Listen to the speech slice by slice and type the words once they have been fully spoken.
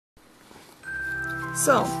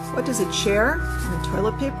So, what does a chair and a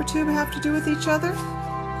toilet paper tube have to do with each other?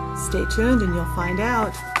 Stay tuned and you'll find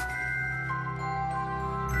out.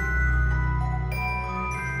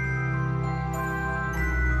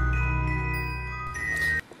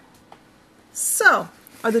 So,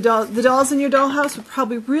 the dolls in your dollhouse would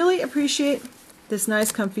probably really appreciate this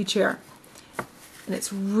nice comfy chair. And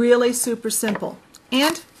it's really super simple.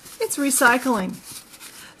 And it's recycling.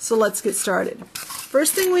 So let's get started.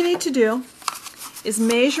 First thing we need to do is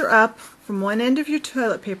measure up from one end of your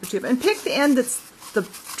toilet paper tube and pick the end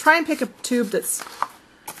try and pick a tube that's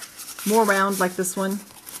more round like this one.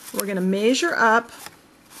 We're going to measure up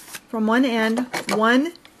from one end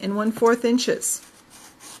 1 1/4 inches.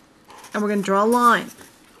 And we're going to draw a line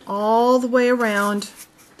all the way around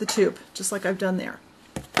the tube, just like I've done there.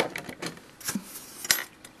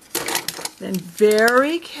 Then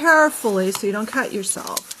very carefully, so you don't cut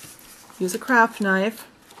yourself, use a craft knife,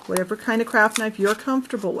 whatever kind of craft knife you're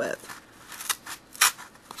comfortable with,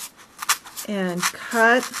 and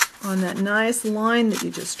cut on that nice line that you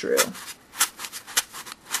just drew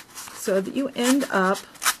so that you end up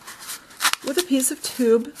with a piece of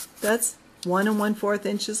tube that's 1 1/4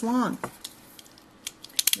 inches long.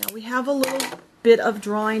 Now we have a little bit of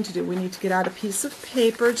drawing to do. We need to get out a piece of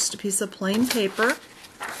paper, just a piece of plain paper.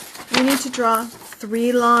 We need to draw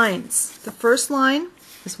 3 lines. The first line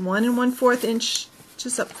is 1 1/4 inches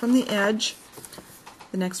up from the edge.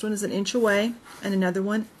 The next one is 1 inch away, and another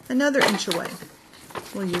one another inch away.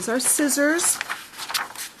 We'll use our scissors,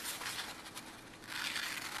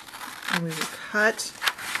 and we will cut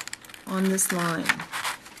on this line,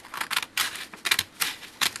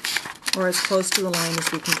 or as close to the line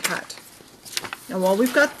as we can cut. Now while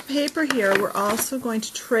we've got the paper here, we're also going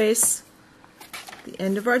to trace the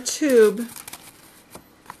end of our tube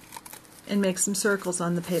and make some circles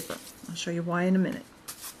on the paper. I'll show you why in a minute.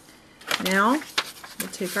 Now we'll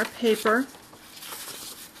take our paper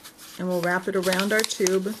and we'll wrap it around our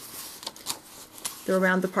tube,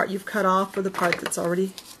 around the part you've cut off or the part that's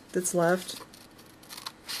left.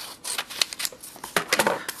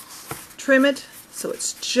 Trim it so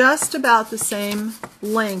it's just about the same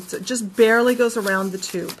length, so it just barely goes around the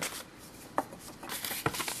tube.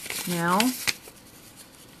 Now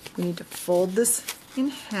we need to fold this in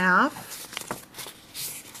half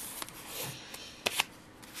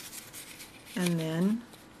and then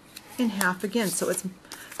in half again, so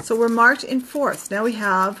we're marked in fourths. Now we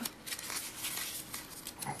have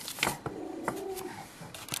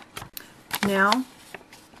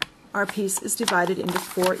our piece is divided into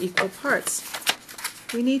 4 equal parts.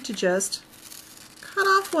 We need to just cut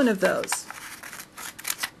off one of those.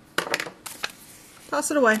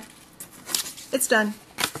 Toss it away. It's done.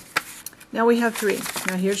 Now we have 3.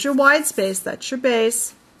 Now here's your wide space. That's your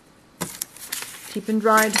base. Keep in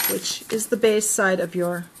mind which is the base side of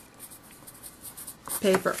your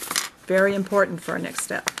paper. Very important for our next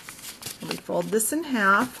step. And we fold this in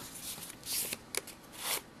half.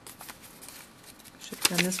 Should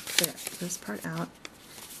have done this part out.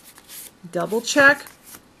 Double check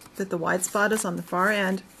that the wide spot is on the far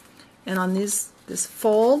end, and on this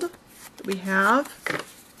fold that we have,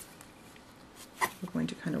 we're going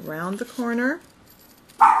to kind of round the corner,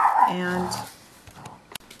 and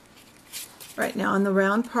right now on the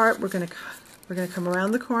round part we're going to come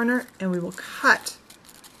around the corner and we will cut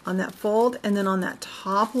on that fold and then on that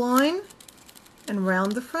top line and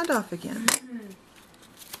round the front off again.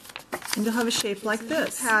 And you'll have a shape like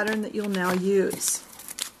this pattern that you'll now use.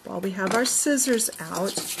 While we have our scissors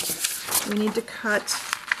out, we need to cut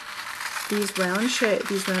these round shapes.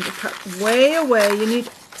 These round are cut way away. You need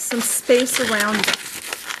some space around them.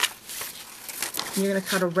 And you're going to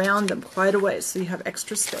cut around them quite a ways so you have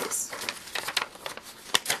extra space.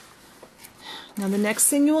 Now the next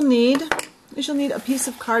thing you'll need is you'll need a piece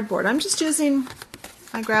of cardboard.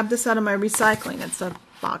 I grabbed this out of my recycling. It's a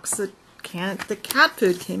box that the cat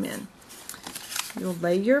food came in. You'll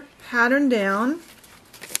lay your pattern down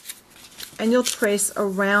and you'll trace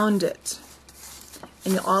around it.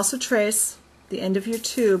 And you'll also trace the end of your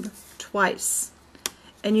tube twice.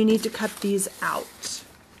 And you need to cut these out.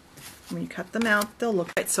 When you cut them out, they'll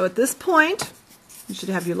look right. So at this point, you should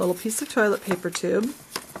have your little piece of toilet paper tube.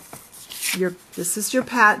 This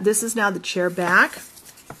is now the chair back,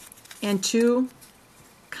 and 2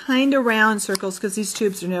 kind of round circles, because these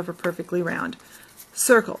tubes are never perfectly round,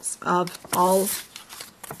 circles of all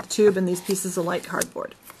the tube and these pieces of light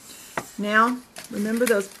cardboard. Now, remember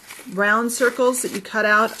those round circles that you cut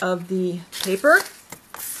out of the paper?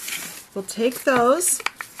 We'll take those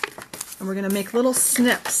and we're going to make little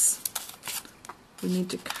snips. We need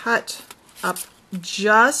to cut up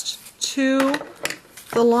just 2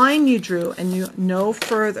 the line you drew and no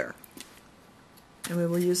further. And we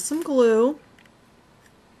will use some glue.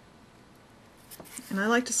 And I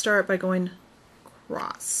like to start by going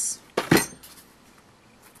across.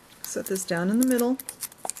 Set this down in the middle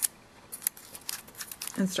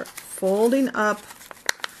and start folding up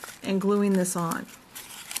and gluing this on.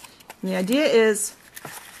 And the idea is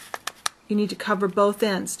you need to cover both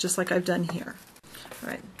ends, just like I've done here. All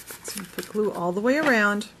right, so you put glue all the way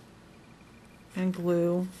around and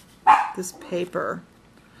glue this paper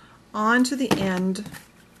onto the end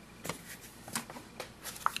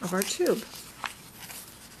of our tube.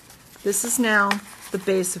 This is now the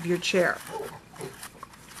base of your chair.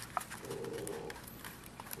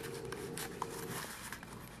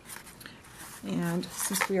 And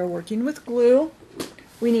since we are working with glue,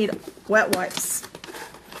 we need wet wipes.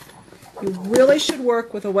 You really should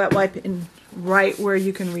work with a wet wipe in right where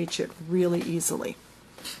you can reach it really easily.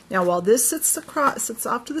 Now while this sits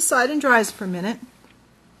off to the side and dries for a minute,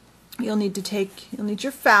 you'll need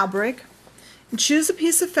your fabric, and choose a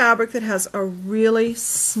piece of fabric that has a really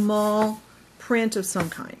small print of some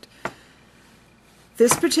kind.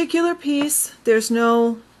 This particular piece, there's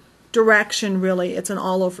no direction really, it's an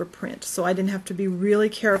all over print, so I didn't have to be really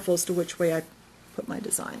careful as to which way I put my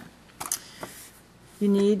design. You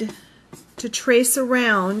need to trace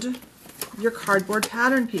around your cardboard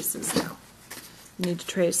pattern pieces now. You need to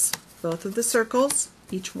trace both of the circles,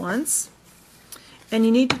 each once, and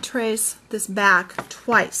you need to trace this back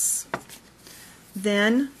twice.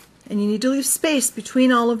 And you need to leave space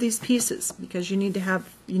between all of these pieces because you need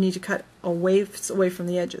to cut away from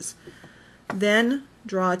the edges. Then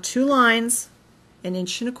draw 2 lines 1.25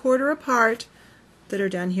 inches apart that are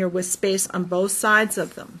down here with space on both sides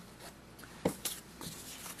of them.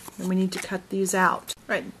 And we need to cut these out.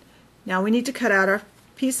 Right, now we need to cut out our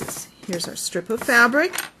pieces. Here's our strip of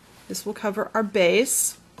fabric. This will cover our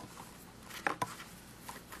base.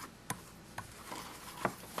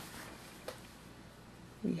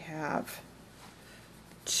 We have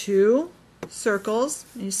 2 circles.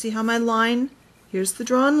 And you see how my line, here's the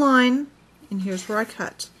drawn line, and here's where I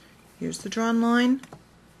cut. Here's the drawn line,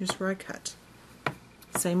 here's where I cut.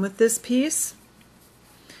 Same with this piece,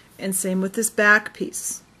 and same with this back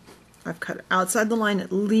piece. I've cut outside the line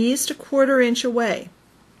at least 1/4 inch away.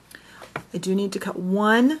 I do need to cut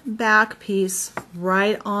one back piece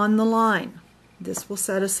right on the line. This will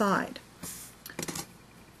set aside.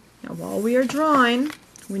 Now while we are drawing,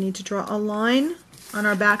 we need to draw a line on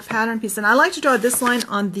our back pattern piece. And I like to draw this line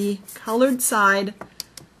on the colored side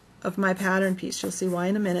of my pattern piece. You'll see why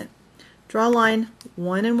in a minute. Draw a line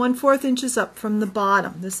 1 1/4 inches up from the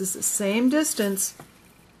bottom. This is the same distance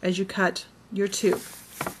as you cut your tube.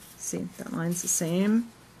 See, that line's the same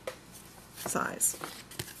size.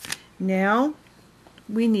 Now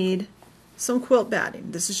we need some quilt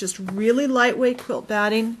batting. This is just really lightweight quilt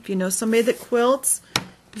batting. If you know somebody that quilts,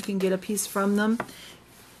 you can get a piece from them.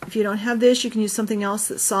 If you don't have this, you can use something else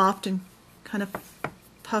that's soft and kind of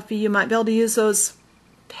puffy. You might be able to use those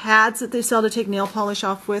pads that they sell to take nail polish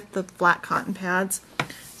off with, the flat cotton pads.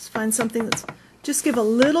 Just find something that's, just give a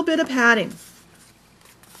little bit of padding.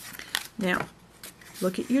 Now,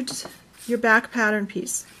 look at your back pattern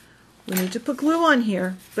piece. We need to put glue on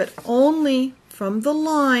here, but only from the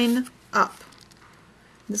line up.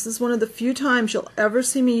 This is one of the few times you'll ever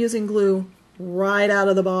see me using glue right out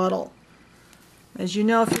of the bottle. As you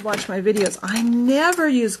know, if you watch my videos, I never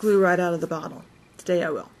use glue right out of the bottle. Today I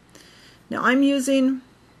will. Now I'm using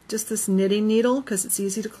just this knitting needle because it's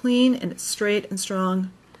easy to clean and it's straight and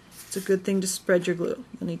strong. It's a good thing to spread your glue.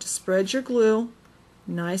 You'll need to spread your glue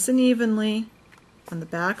nice and evenly on the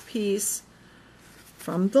back piece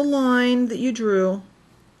from the line that you drew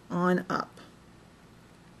on up.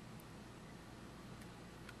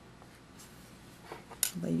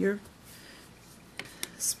 Lay your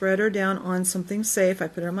spreader down on something safe. I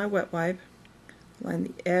put it on my wet wipe. Line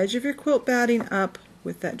the edge of your quilt batting up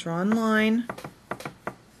with that drawn line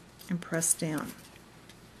and press down.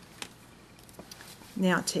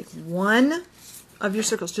 Now take one of your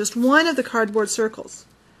circles, just one of the cardboard circles.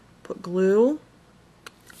 Put glue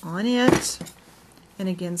on it and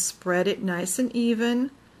again spread it nice and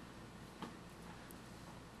even.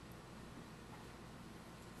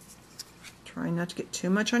 Try not to get too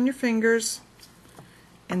much on your fingers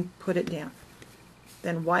and put it down.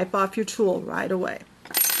 Then wipe off your tool right away.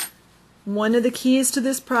 One of the keys to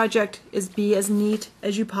this project is be as neat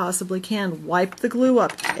as you possibly can. Wipe the glue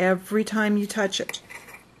up every time you touch it.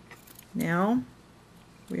 Now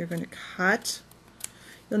we are going to cut.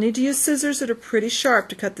 You'll need to use scissors that are pretty sharp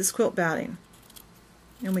to cut this quilt batting.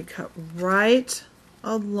 And we cut right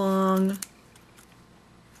along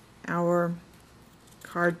our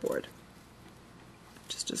cardboard,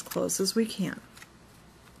 just as close as we can.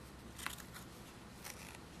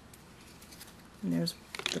 And there's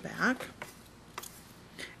the back.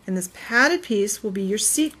 And this padded piece will be your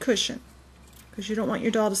seat cushion, because you don't want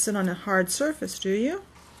your doll to sit on a hard surface, do you?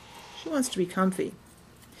 She wants to be comfy.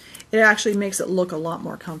 It actually makes it look a lot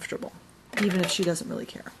more comfortable, even if she doesn't really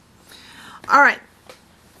care. All right,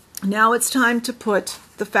 now it's time to put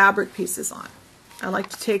the fabric pieces on. I like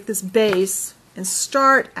to take this base and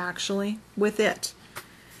start actually with it.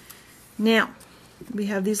 Now, we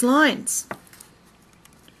have these lines.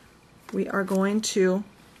 We are going to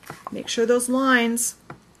make sure those lines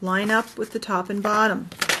line up with the top and bottom.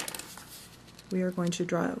 We are going to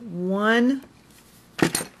draw one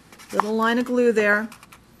little line of glue there.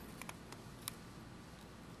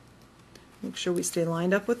 Make sure we stay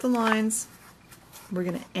lined up with the lines. We're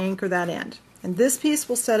going to anchor that end. And this piece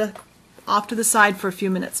will set off to the side for a few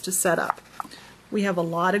minutes to set up. We have a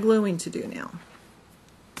lot of gluing to do now.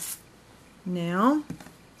 Now,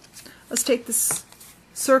 let's take this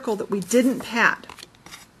circle that we didn't pad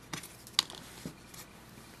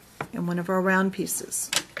and one of our round pieces.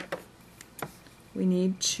 We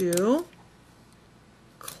need to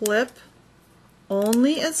clip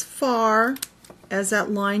only as far as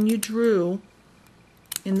that line you drew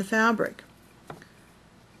in the fabric.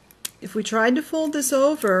 If we tried to fold this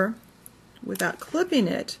over without clipping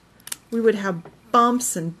it, we would have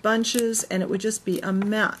bumps and bunches and it would just be a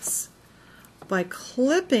mess. By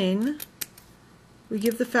clipping, we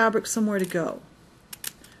give the fabric somewhere to go.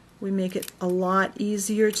 We make it a lot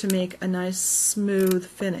easier to make a nice smooth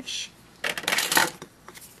finish.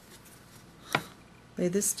 Lay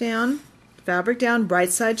this down, fabric down, right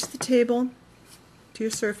side to the table, to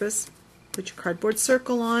your surface. Put your cardboard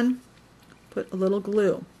circle on, put a little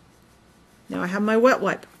glue. Now I have my wet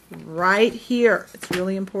wipe right here. It's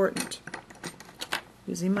really important.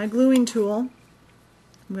 Using my gluing tool,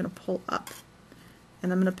 I'm going to pull up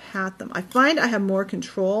and I'm going to pat them. I find I have more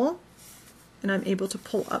control and I'm able to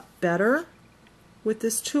pull up better with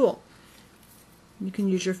this tool. You can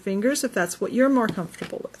use your fingers if that's what you're more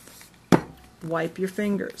comfortable with. Wipe your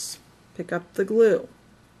fingers. Pick up the glue.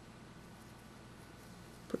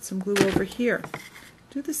 Put some glue over here.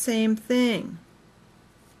 Do the same thing.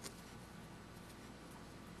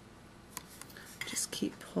 Just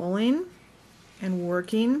keep pulling and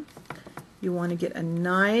working. You want to get a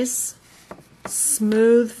nice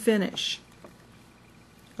smooth finish.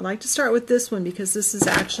 I like to start with this one because this is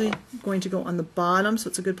actually going to go on the bottom, so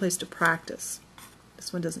it's a good place to practice.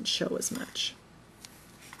 This one doesn't show as much.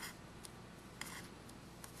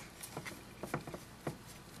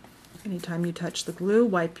 Anytime you touch the glue,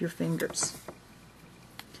 wipe your fingers.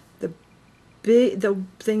 The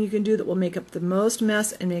thing you can do that will make up the most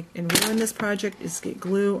mess and ruin this project is get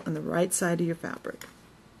glue on the right side of your fabric.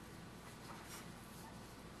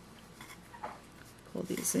 Pull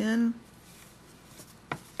these in.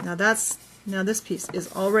 Now this piece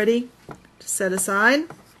is all ready to set aside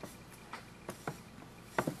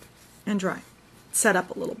and dry. Set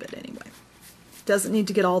up a little bit anyway. Doesn't need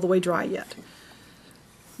to get all the way dry yet.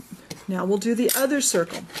 Now we'll do the other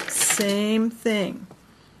circle. Same thing.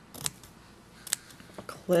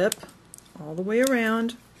 Clip all the way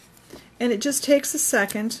around, and it just takes a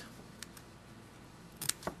second.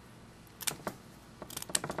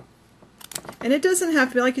 And it doesn't have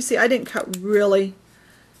to be, like you see, I didn't cut really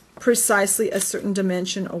precisely a certain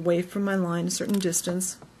dimension away from my line, a certain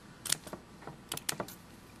distance,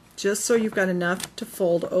 just so you've got enough to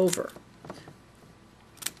fold over.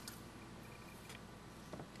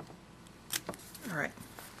 All right.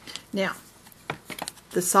 Now,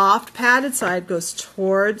 the soft padded side goes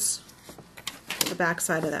towards the back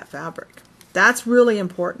side of that fabric. That's really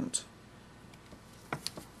important.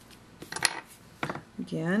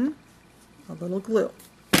 Again, a little glue.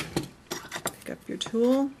 Pick up your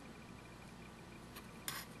tool,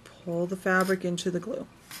 pull the fabric into the glue.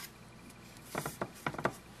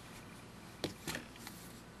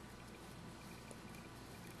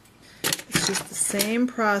 It's just the same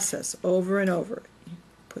process over and over. You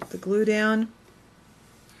put the glue down,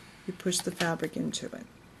 you push the fabric into it.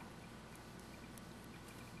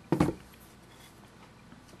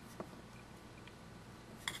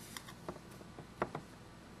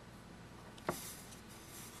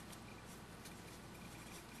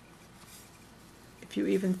 If you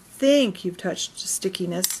even think you've touched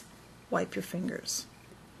stickiness, wipe your fingers.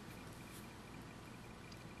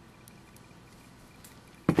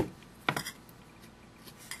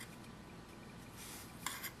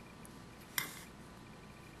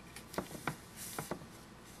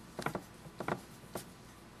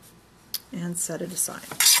 And set it aside.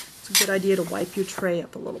 It's a good idea to wipe your tray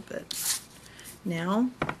up a little bit. Now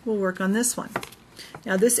we'll work on this one.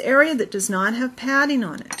 Now this area that does not have padding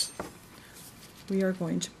on it, we are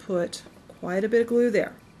going to put quite a bit of glue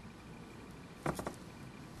there.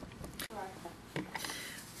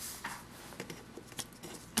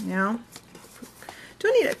 Now,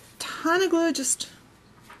 don't need a ton of glue, just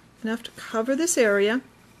enough to cover this area.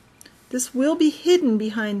 This will be hidden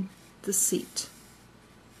behind the seat,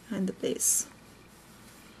 behind the base.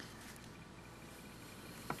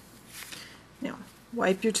 Now,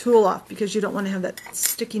 wipe your tool off because you don't want to have that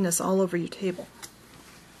stickiness all over your table.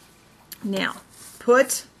 Now,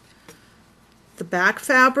 put the back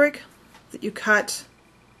fabric that you cut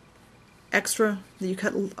extra, that you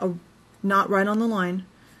cut a knot right on the line,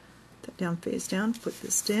 that down, face down, put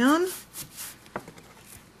this down.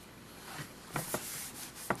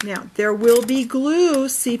 Now, there will be glue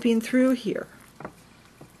seeping through here.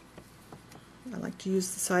 I like to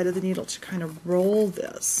use the side of the needle to kind of roll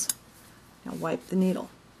this. Now wipe the needle.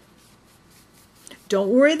 Don't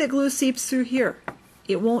worry that glue seeps through here.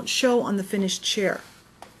 It won't show on the finished chair.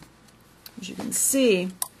 As you can see,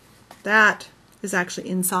 that is actually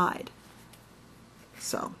inside.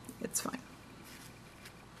 So, it's fine.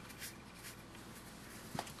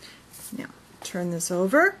 Now, turn this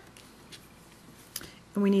over.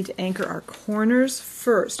 And we need to anchor our corners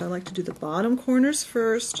first. I like to do the bottom corners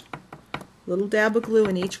first. Little dab of glue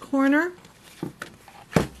in each corner.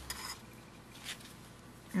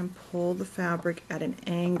 And pull the fabric at an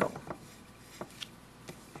angle.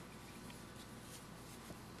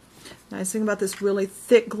 Nice thing about this really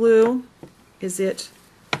thick glue is it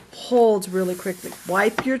holds really quickly.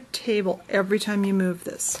 Wipe your table every time you move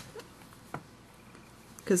this,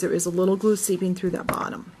 because there is a little glue seeping through that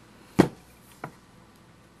bottom.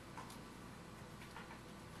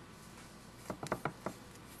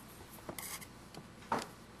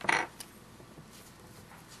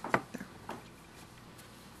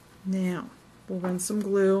 Now, we'll run some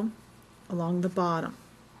glue along the bottom.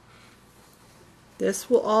 This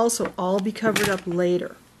will also all be covered up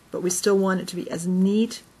later, but we still want it to be as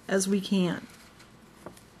neat as we can.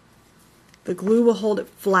 The glue will hold it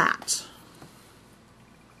flat.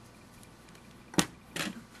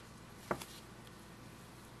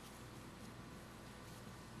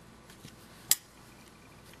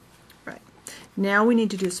 Right. Now we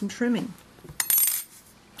need to do some trimming.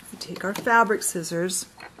 We take our fabric scissors.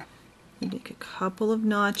 We make a couple of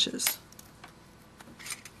notches.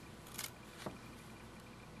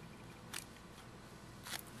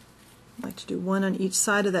 I like to do one on each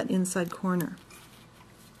side of that inside corner.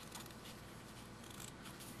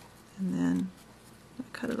 And then I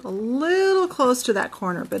cut it a little close to that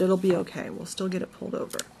corner, but it'll be okay. We'll still get it pulled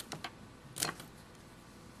over.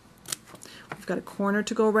 We've got a corner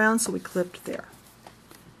to go around, so we clipped there.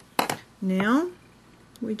 Now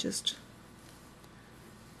we just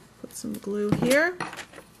put some glue here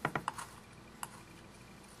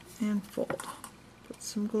and fold. Put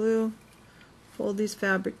some glue, fold these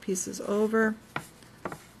fabric pieces over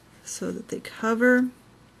so that they cover.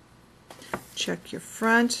 Check your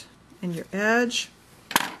front and your edge.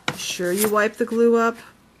 Be sure you wipe the glue up.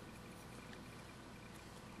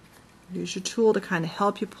 Use your tool to kind of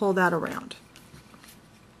help you pull that around.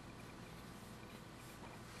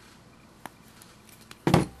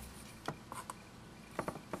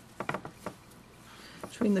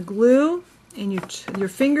 Between the glue and your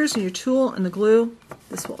fingers and your tool and the glue,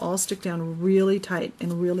 this will all stick down really tight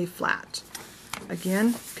and really flat.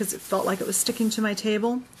 Again, because it felt like it was sticking to my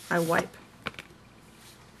table, I wipe.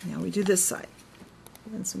 Now we do this side.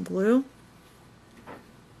 And some glue.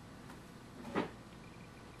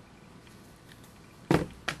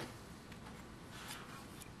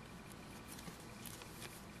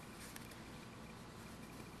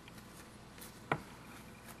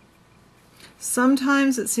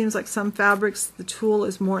 Sometimes it seems like some fabrics the tool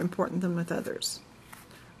is more important than with others.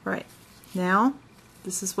 Right, now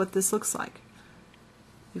this is what this looks like.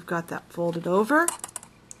 You've got that folded over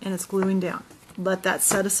and it's gluing down. Let that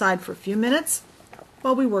set aside for a few minutes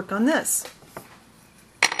while we work on this.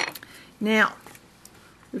 Now,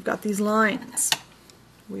 we've got these lines.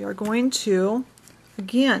 We are going to,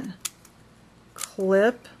 again,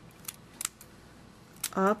 clip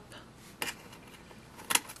up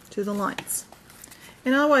to the lines.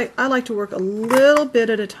 And I like to work a little bit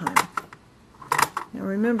at a time. Now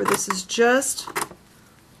remember, this is just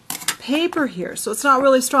paper here, so it's not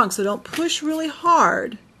really strong, so don't push really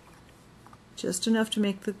hard. Just enough to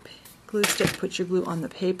make the glue stick. Put your glue on the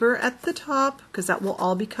paper at the top, because that will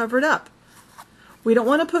all be covered up. We don't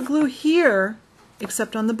want to put glue here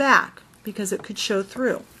except on the back, because it could show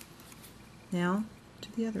through. Now,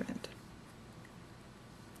 to the other end.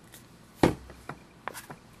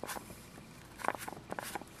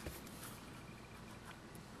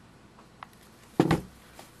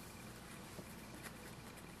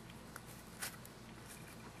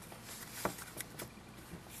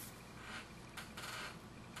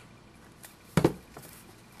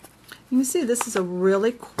 You can see this is a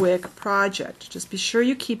really quick project. Just be sure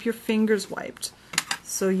you keep your fingers wiped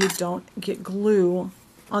so you don't get glue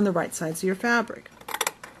on the right sides of your fabric.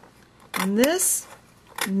 And this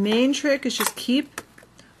main trick is just keep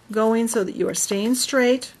going so that you are staying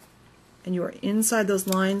straight and you are inside those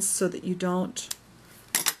lines so that you don't,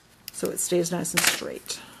 so it stays nice and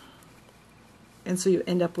straight. And so you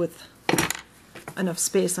end up with enough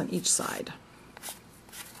space on each side.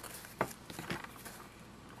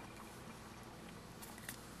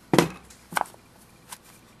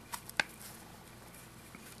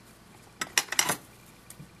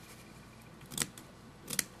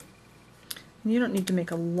 You don't need to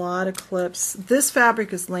make a lot of clips. This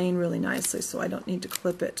fabric is laying really nicely, so I don't need to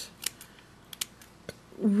clip it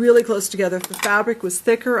really close together. If the fabric was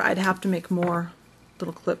thicker, I'd have to make more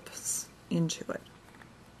little clips into it.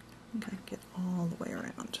 I think I get all the way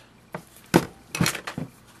around.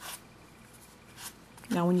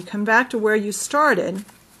 Now when you come back to where you started,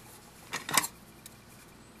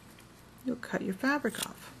 you'll cut your fabric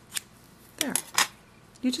off. There.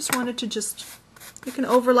 You just want it to you can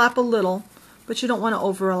overlap a little, but you don't want to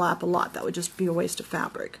overlap a lot. That would just be a waste of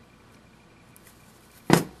fabric.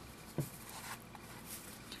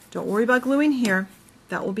 Don't worry about gluing here.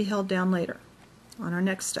 That will be held down later on our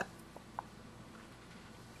next step.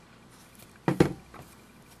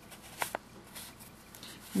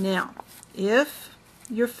 Now, if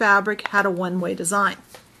your fabric had a one-way design,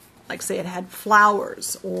 like say it had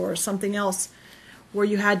flowers or something else where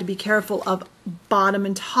you had to be careful of bottom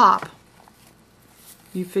and top,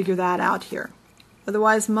 you figure that out here.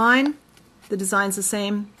 Otherwise, mine, the design's the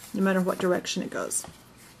same no matter what direction it goes.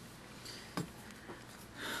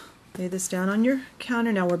 Lay this down on your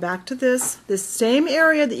counter. Now we're back to this. This same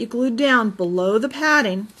area that you glued down below the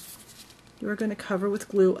padding, you're going to cover with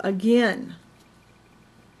glue again.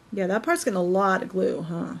 Yeah, that part's getting a lot of glue,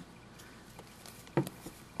 huh?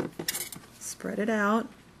 Spread it out.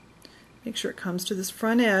 Make sure it comes to this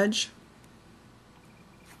front edge.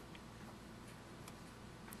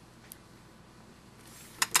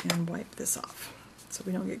 And wipe this off so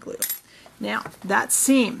we don't get glue. Now, that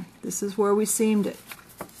seam, this is where we seamed it.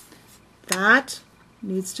 That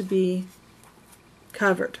needs to be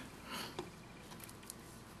covered.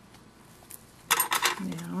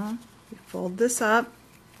 Now, we fold this up,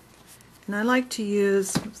 and I like to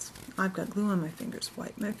use, oops, I've got glue on my fingers,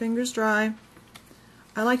 wipe my fingers dry.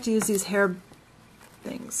 I like to use these hair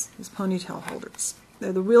things, these ponytail holders.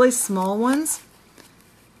 They're the really small ones,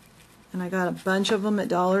 and I got a bunch of them at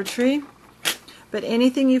Dollar Tree. But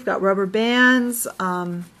anything you've got, rubber bands,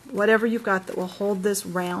 whatever you've got that will hold this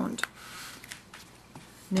round.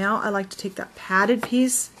 Now I like to take that padded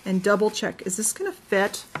piece and double check, is this going to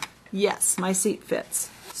fit? Yes, my seat fits.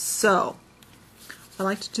 So I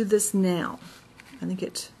like to do this now. I think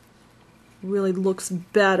it really looks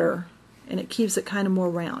better and it keeps it kind of more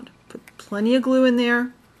round. Put plenty of glue in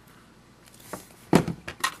there.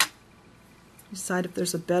 Decide if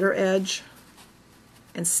there's a better edge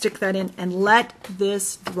and stick that in and let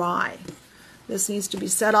this dry. This needs to be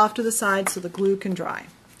set off to the side so the glue can dry.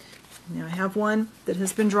 Now I have one that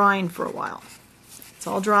has been drying for a while. It's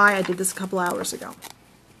all dry. I did this a couple hours ago.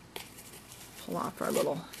 Pull off our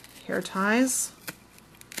little hair ties.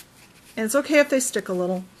 And it's okay if they stick a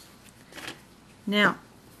little. Now,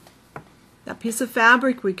 that piece of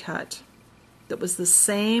fabric we cut that was the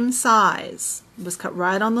same size, it was cut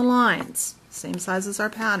right on the lines, same size as our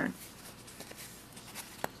pattern.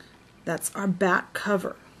 That's our back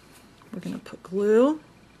cover. We're going to put glue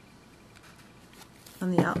on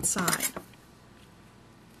the outside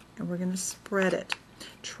and we're going to spread it.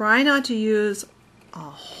 Try not to use a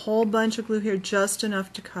whole bunch of glue here, just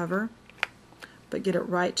enough to cover, but get it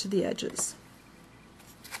right to the edges.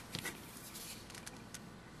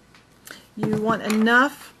 You want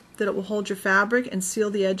enough that it will hold your fabric and seal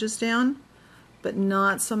the edges down, but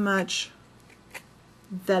not so much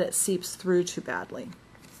that it seeps through too badly.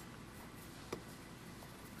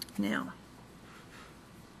 Now,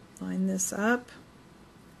 line this up.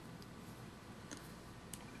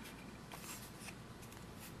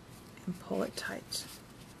 And pull it tight.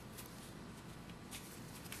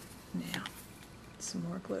 Now, some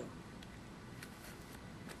more glue.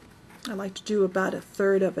 I like to do about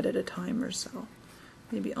 1/3 of it at a time or so,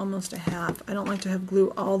 maybe almost a half. I don't like to have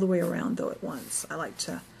glue all the way around though at once. I like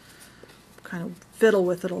to kind of fiddle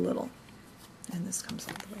with it a little. And this comes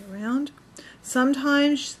all the way around.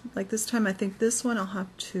 Sometimes, like this time, I think this one I'll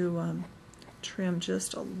have to trim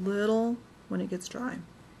just a little when it gets dry.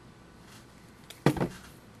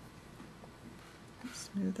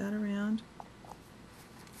 Smooth that around.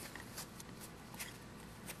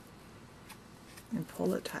 And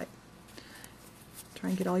pull it tight. Try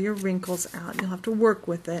and get all your wrinkles out. You'll have to work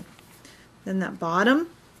with it. Then that bottom,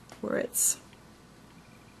 where it's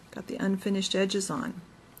got the unfinished edges on,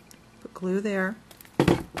 put glue there,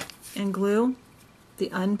 and glue the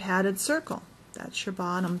unpadded circle. That's your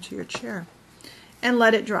bottom to your chair. And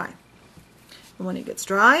let it dry. And when it gets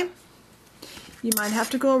dry, you might have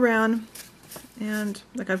to go around and,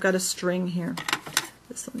 like I've got a string here.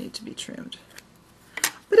 This will need to be trimmed.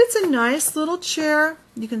 But it's a nice little chair.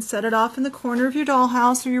 You can set it off in the corner of your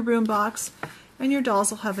dollhouse or your room box, and your dolls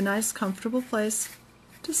will have a nice, comfortable place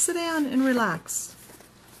to sit down and relax.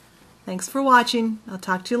 Thanks for watching. I'll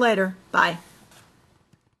talk to you later. Bye.